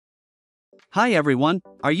Hi everyone,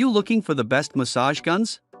 are you looking for the best massage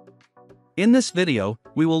guns? In this video,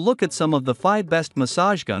 we will look at some of the 5 best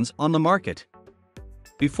massage guns on the market.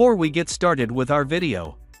 Before we get started with our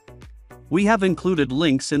video, we have included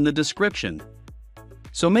links in the description.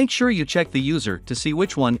 So make sure you check the user to see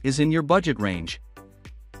which one is in your budget range.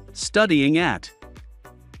 Studying at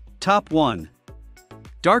Top 1.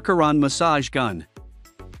 DARKIRON Massage Gun.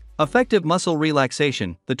 Effective muscle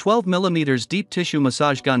relaxation. The 12mm deep tissue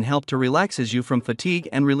massage gun helps to relaxes you from fatigue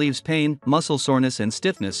and relieves pain, muscle soreness and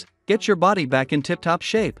stiffness. Get your body back in tip-top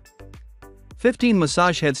shape. 15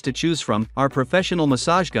 massage heads to choose from. Our professional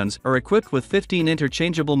massage guns are equipped with 15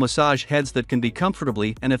 interchangeable massage heads that can be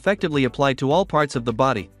comfortably and effectively applied to all parts of the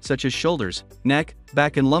body, such as shoulders, neck,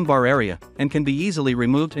 back and lumbar area, and can be easily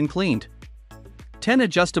removed and cleaned. 10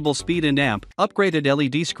 adjustable speed and amp, upgraded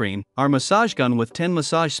LED screen. Our massage gun with 10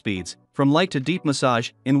 massage speeds, from light to deep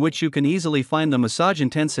massage, in which you can easily find the massage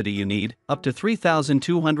intensity you need, up to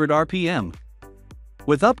 3,200 RPM.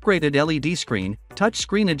 With upgraded LED screen, touch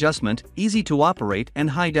screen adjustment, easy to operate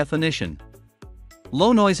and high definition.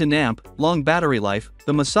 Low noise and amp, long battery life.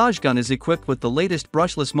 The massage gun is equipped with the latest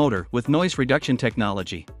brushless motor with noise reduction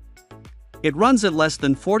technology. It runs at less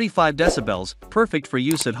than 45 decibels, perfect for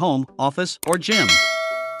use at home, office, or gym.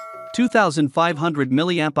 2,500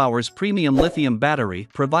 mAh premium lithium battery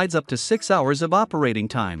provides up to 6 hours of operating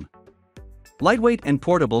time. Lightweight and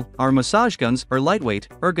portable. Our massage guns are lightweight,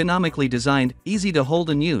 ergonomically designed, easy to hold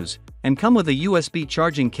and use, and come with a USB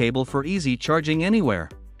charging cable for easy charging anywhere.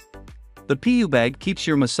 The PU bag keeps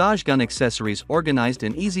your massage gun accessories organized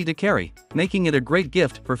and easy to carry, making it a great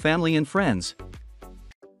gift for family and friends.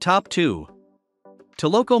 Top 2.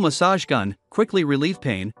 TOLOCO Massage Gun. Quickly relieve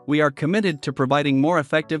pain. We are committed to providing more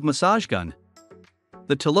effective massage gun.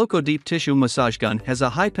 The TOLOCO Deep Tissue Massage Gun has a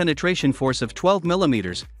high penetration force of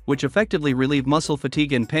 12mm, which effectively relieve muscle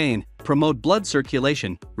fatigue and pain, promote blood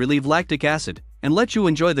circulation, relieve lactic acid, and let you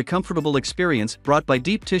enjoy the comfortable experience brought by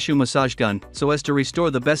Deep Tissue Massage Gun so as to restore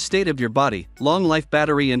the best state of your body. Long life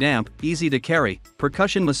battery and amp, easy to carry,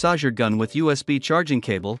 percussion massager gun with USB charging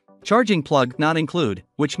cable, charging plug not include,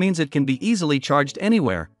 which means it can be easily charged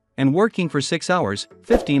anywhere, and working for 6 hours,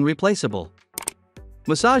 15 replaceable.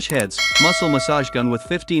 Massage heads. Muscle massage gun with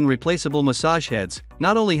 15 replaceable massage heads,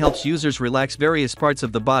 not only helps users relax various parts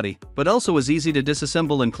of the body, but also is easy to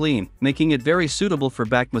disassemble and clean, making it very suitable for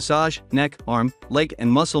back massage, neck, arm, leg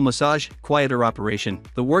and muscle massage. Quieter operation.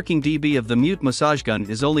 The working dB of the mute massage gun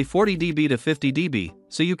is only 40 dB to 50 dB,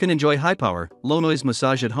 so you can enjoy high power, low noise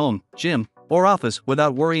massage at home, gym, or office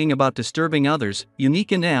without worrying about disturbing others.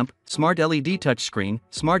 Unique in amp, smart LED touchscreen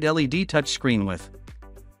with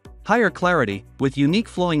higher clarity, with unique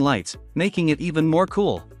flowing lights, making it even more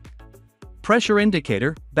cool. Pressure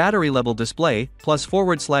indicator, battery level display, plus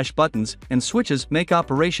 / buttons and switches make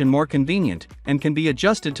operation more convenient, and can be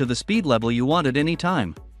adjusted to the speed level you want at any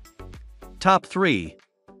time. Top 3.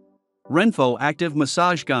 RENPHO Active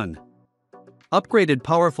Massage Gun. Upgraded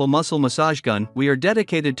powerful muscle massage gun. We are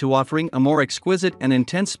dedicated to offering a more exquisite and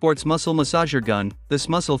intense sports muscle massager gun. This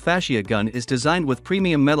muscle fascia gun is designed with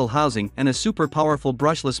premium metal housing and a super powerful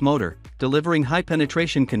brushless motor, delivering high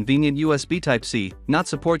penetration convenient USB Type-C, not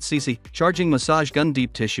support CC, charging massage gun.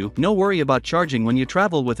 Deep tissue. No worry about charging when you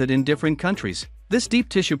travel with it in different countries. This deep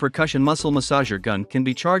tissue percussion muscle massager gun can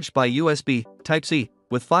be charged by USB Type-C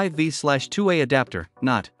with 5V/2A adapter,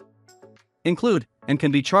 not include, and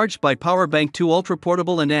can be charged by power bank. 2 ultra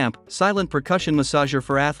portable and amp, silent percussion massager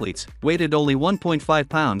for athletes, weighted only 1.5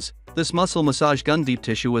 pounds. This muscle massage gun deep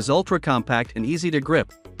tissue is ultra compact and easy to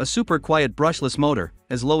grip. A super quiet brushless motor,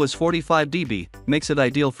 as low as 45 dB, makes it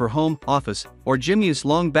ideal for home, office, or gym use.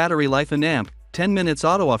 Long battery life and amp, 10 minutes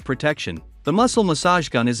auto-off protection. The muscle massage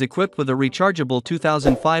gun is equipped with a rechargeable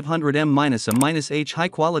 2500 mAh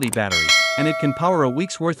high-quality battery, and it can power a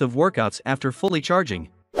week's worth of workouts after fully charging.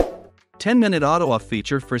 10-minute auto-off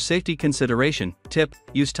feature for safety consideration. Tip: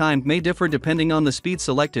 use time may differ depending on the speed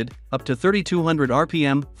selected, up to 3200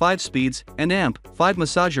 RPM, 5 speeds, and amp. 5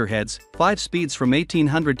 massager heads, 5 speeds from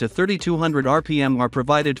 1800 to 3200 RPM are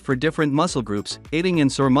provided for different muscle groups, aiding in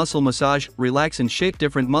sore muscle massage. Relax and shape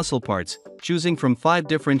different muscle parts. Choosing from 5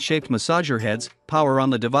 different shaped massager heads, power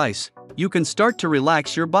on the device, you can start to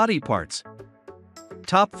relax your body parts.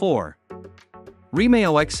 Top 4.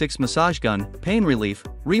 RAEMAO X6 Massage Gun, pain relief.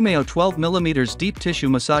 RAEMAO 12mm deep tissue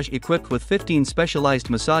massage equipped with 15 specialized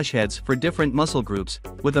massage heads for different muscle groups,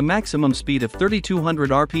 with a maximum speed of 3200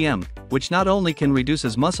 RPM, which not only can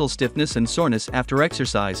reduces muscle stiffness and soreness after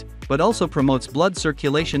exercise, but also promotes blood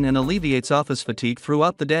circulation and alleviates office fatigue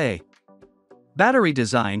throughout the day. Battery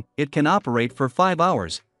design: it can operate for 5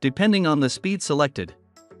 hours, depending on the speed selected.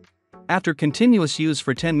 After continuous use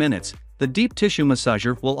for 10 minutes, the deep tissue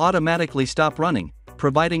massager will automatically stop running,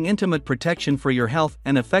 providing intimate protection for your health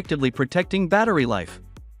and effectively protecting battery life.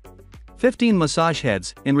 15 massage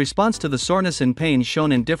heads. In response to the soreness and pain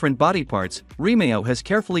shown in different body parts, RAEMAO has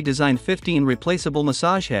carefully designed 15 replaceable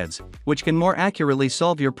massage heads, which can more accurately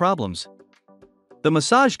solve your problems. The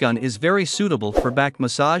massage gun is very suitable for back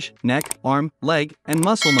massage, neck, arm, leg, and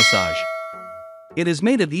muscle massage. It is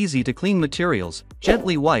made of easy-to-clean materials,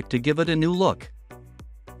 gently wiped to give it a new look.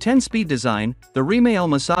 10-speed design. The RAEMAO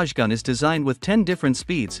Massage Gun is designed with 10 different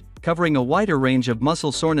speeds, covering a wider range of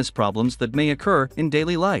muscle soreness problems that may occur in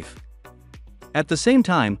daily life. At the same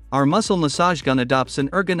time, our muscle massage gun adopts an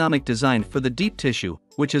ergonomic design for the deep tissue,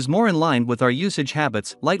 which is more in line with our usage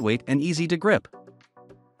habits, lightweight and easy to grip.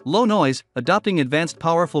 Low noise, adopting advanced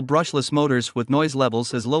powerful brushless motors with noise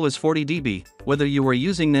levels as low as 40 dB, whether you are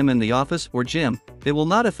using them in the office or gym, they will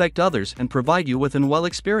not affect others and provide you with an well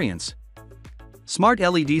experience. Smart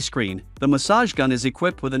LED screen. The massage gun is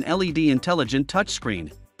equipped with an LED intelligent touch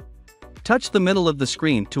screen. Touch the middle of the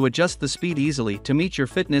screen to adjust the speed easily to meet your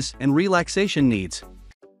fitness and relaxation needs.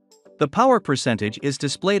 The power percentage is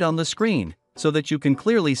displayed on the screen, so that you can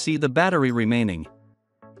clearly see the battery remaining.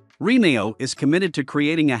 RAEMAO is committed to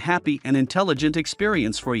creating a happy and intelligent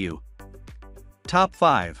experience for you. Top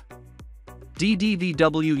 5.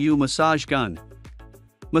 DDVWU Massage Gun.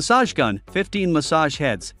 Massage gun, 15 massage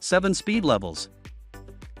heads, 7 speed levels.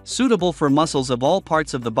 Suitable for muscles of all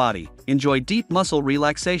parts of the body. Enjoy deep muscle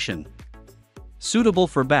relaxation. Suitable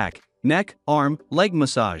for back, neck, arm, leg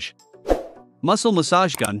massage. Muscle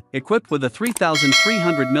massage gun, equipped with a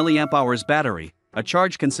 3300 mAh battery, a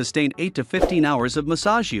charge can sustain 8 to 15 hours of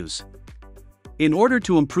massage use. In order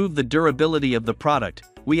to improve the durability of the product,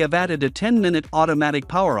 we have added a 10-minute automatic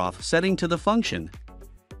power-off setting to the function.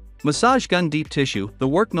 Massage gun deep tissue, the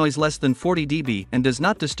work noise less than 40 dB and does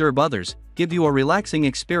not disturb others, give you a relaxing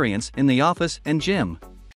experience in the office and gym.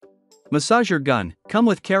 Massager gun, come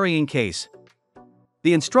with carrying case.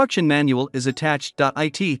 The instruction manual is attached.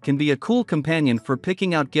 It can be a cool companion for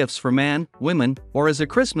picking out gifts for man, women, or as a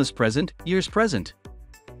Christmas present, year's present.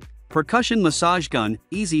 Percussion massage gun,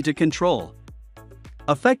 easy to control.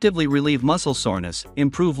 Effectively relieve muscle soreness,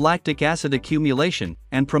 improve lactic acid accumulation,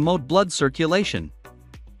 and promote blood circulation.